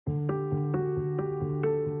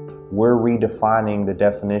we're redefining the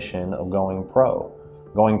definition of going pro.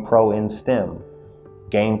 Going pro in STEM,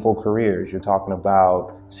 gainful careers. You're talking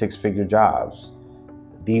about six-figure jobs.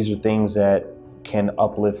 These are things that can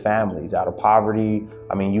uplift families out of poverty.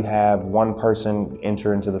 I mean, you have one person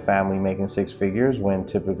enter into the family making six figures when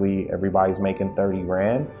typically everybody's making 30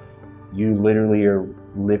 grand. You literally are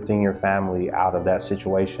lifting your family out of that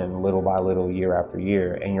situation little by little, year after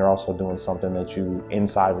year. And you're also doing something that you,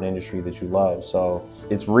 inside of an industry that you love. So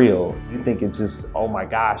it's real. You think it's just, oh my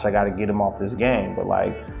gosh, I got to get him off this game. But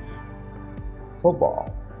like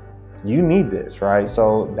football, you need this, right?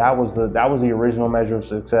 So that was the original measure of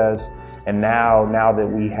success. And now that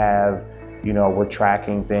we have, you know, we're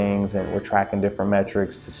tracking things and we're tracking different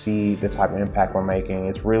metrics to see the type of impact we're making.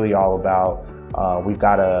 It's really all about, we've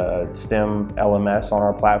got a STEM LMS on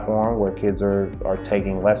our platform where kids are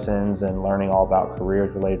taking lessons and learning all about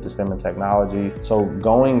careers related to STEM and technology. So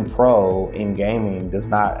going pro in gaming does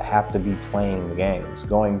not have to be playing the games.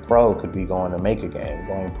 Going pro could be going to make a game.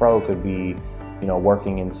 Going pro could be, you know,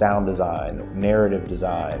 working in sound design, narrative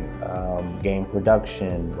design, game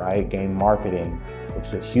production, right? Game marketing, which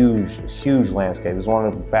is a huge landscape. It's one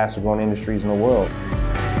of the fastest growing industries in the world.